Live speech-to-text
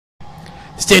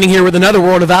Standing here with another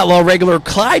World of Outlaw regular,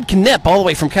 Clyde Knipp, all the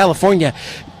way from California.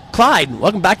 Clyde,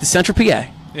 welcome back to Central PA.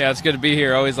 Yeah, it's good to be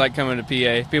here. Always like coming to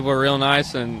PA. People are real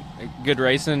nice and good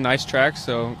racing, nice tracks,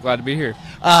 so glad to be here.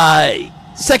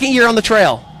 Second year on the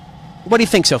trail. What do you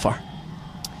think so far?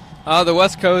 The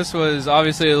West Coast was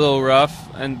obviously a little rough,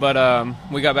 but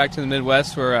we got back to the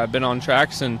Midwest where I've been on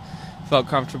tracks and felt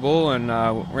comfortable and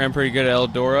ran pretty good at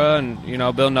Eldora and,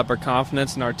 building up our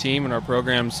confidence in our team and our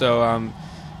program. So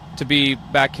to be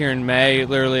back here in May,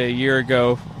 literally a year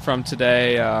ago from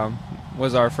today,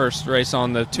 was our first race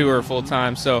on the tour full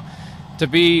time. So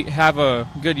to have a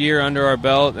good year under our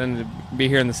belt and to be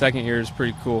here in the second year is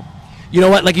pretty cool. You know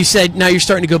what? Like you said, now you're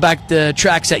starting to go back to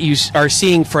tracks that you are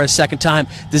seeing for a second time.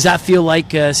 Does that feel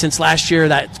like since last year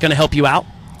that's going to help you out?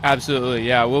 Absolutely,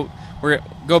 yeah. We're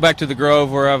go back to the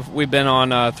Grove where we've been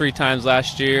on 3 times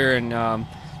last year, and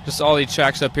just all these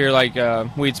tracks up here like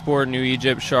Weedsport, New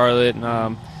Egypt, Charlotte,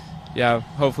 and yeah,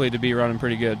 hopefully to be running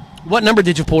pretty good. What number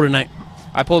did you pull tonight?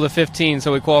 I pulled a 15,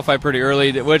 so we qualified pretty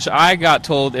early, which I got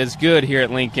told is good here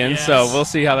at Lincoln, Yes. So we'll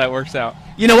see how that works out.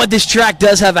 You know what? This track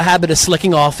does have a habit of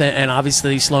slicking off and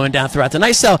obviously slowing down throughout the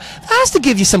night, so that has to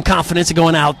give you some confidence of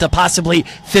going out to possibly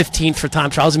 15th for time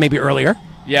trials and maybe earlier.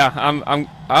 Yeah, I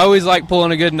always like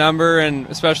pulling a good number, and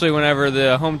especially whenever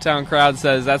the hometown crowd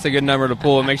says that's a good number to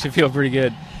pull, it makes you feel pretty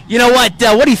good. You know what?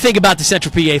 What do you think about the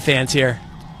Central PA fans here?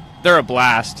 They're a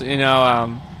blast,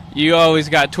 You always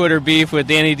got Twitter beef with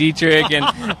Danny Dietrich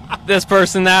and this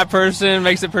person, that person.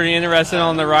 Makes it pretty interesting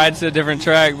on the rides to a different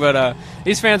track. But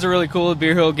these fans are really cool. The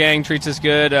Beer Hill gang treats us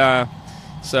good.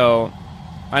 So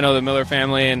I know the Miller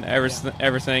family and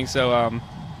everything. So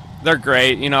they're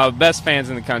great. Best fans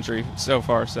in the country so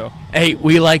far. So hey,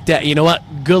 we like that. You know what?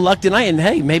 Good luck tonight. And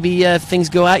hey, maybe things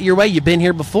go out your way. You've been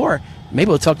here before. Maybe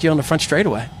we'll talk to you on the front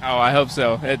straightaway. Oh, I hope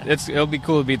so. It'll be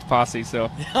cool to beat the posse. So.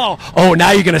 Oh,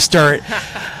 now you're going to stir it.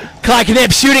 Clyde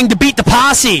Knipp shooting to beat the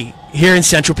posse here in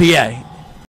Central PA.